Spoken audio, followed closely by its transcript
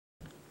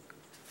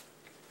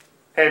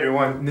Hey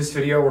everyone, in this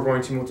video we're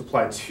going to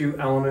multiply two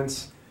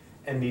elements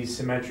in the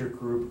symmetric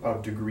group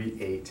of degree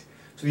 8.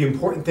 So the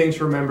important thing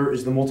to remember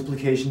is the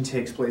multiplication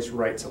takes place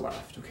right to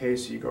left, okay?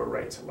 So you go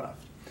right to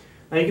left.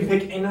 Now you can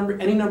pick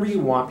any number you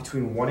want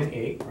between 1 and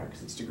 8, right,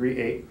 because it's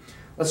degree 8.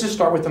 Let's just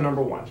start with the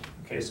number 1,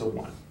 okay, so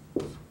 1.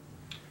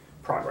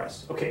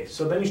 Progress. Okay,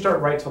 so then you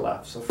start right to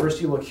left. So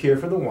first you look here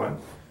for the 1,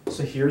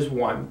 so here's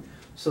 1.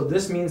 So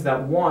this means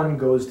that 1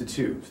 goes to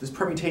 2. So this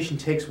permutation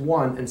takes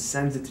 1 and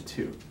sends it to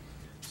 2.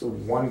 So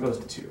 1 goes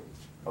to 2.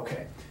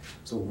 Okay,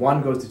 so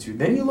 1 goes to 2.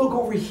 Then you look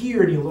over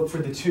here and you look for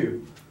the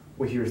 2.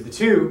 Well, here's the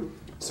 2,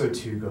 so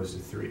 2 goes to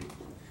 3.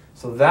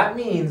 So that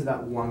means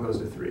that 1 goes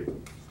to 3.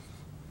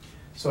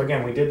 So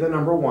again, we did the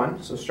number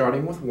 1, so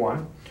starting with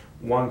 1.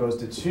 1 goes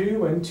to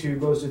 2, and 2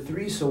 goes to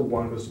 3, so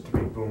 1 goes to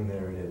 3. Boom,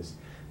 there it is.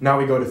 Now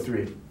we go to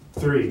 3.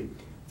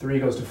 3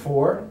 goes to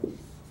 4. I'm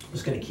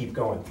just going to keep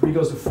going. 3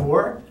 goes to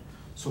 4,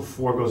 so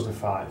 4 goes to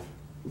 5.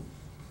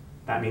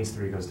 That means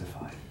 3 goes to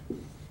 5.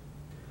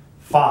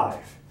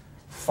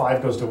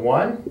 5 goes to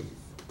 1,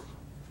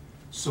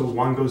 so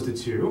 1 goes to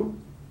 2.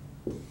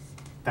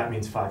 That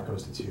means 5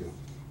 goes to 2.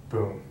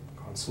 Boom,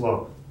 going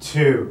slow.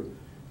 2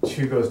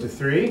 goes to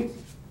 3.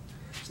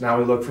 So now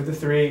we look for the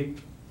 3.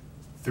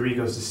 3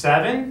 goes to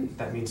 7.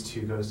 That means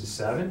 2 goes to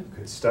 7.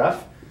 Good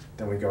stuff.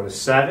 Then we go to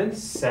 7.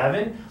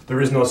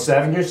 There is no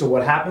 7 here, so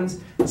what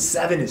happens?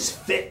 7 is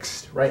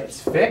fixed, right? It's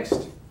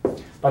fixed.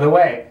 By the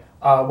way,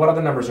 what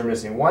other numbers are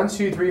missing? 1,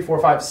 2, 3, 4,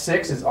 5,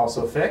 6 is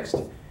also fixed.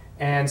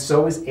 And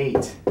so is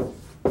 8,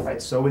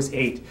 right? So is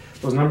 8.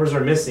 Those numbers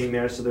are missing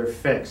there, so they're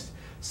fixed.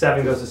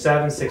 7 goes to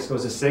 7, 6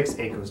 goes to 6,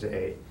 8 goes to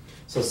 8.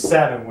 So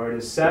 7, where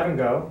does 7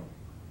 go?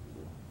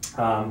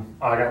 Oh,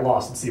 I got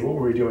lost. Let's see, what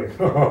were we doing?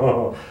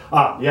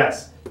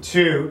 Yes,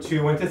 2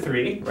 went to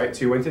 3, right?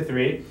 2 went to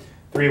 3.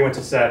 3 went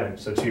to 7,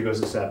 so 2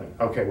 goes to 7.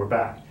 Okay, we're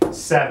back.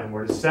 7,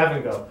 where does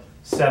 7 go?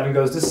 7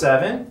 goes to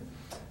 7.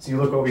 So you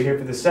look over here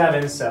for the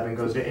 7, 7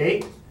 goes to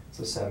 8,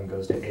 so 7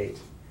 goes to 8.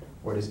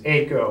 Where does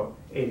 8 go?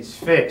 8 is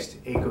fixed.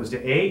 8 goes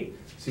to 8.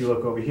 So you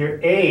look over here.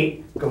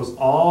 8 goes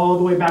all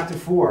the way back to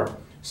 4.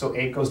 So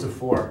 8 goes to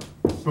 4.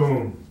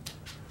 Boom.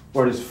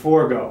 Where does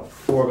 4 go?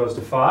 4 goes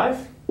to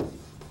 5.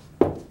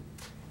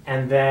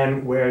 And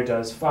then where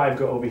does 5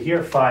 go over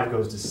here? 5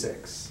 goes to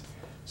 6.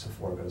 So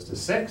 4 goes to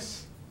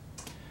 6.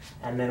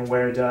 And then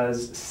where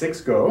does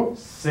 6 go?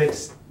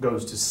 6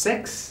 goes to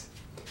 6.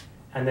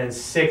 And then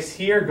 6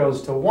 here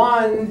goes to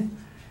 1.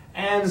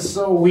 And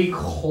so we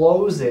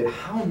close it.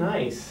 How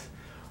nice.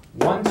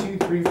 1, 2,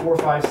 3, 4,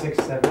 5, 6,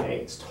 7,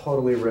 8. It's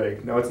totally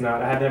rigged. No, it's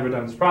not. I have never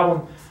done this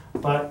problem,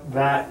 but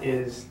that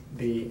is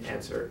the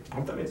answer. I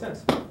hope that made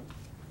sense.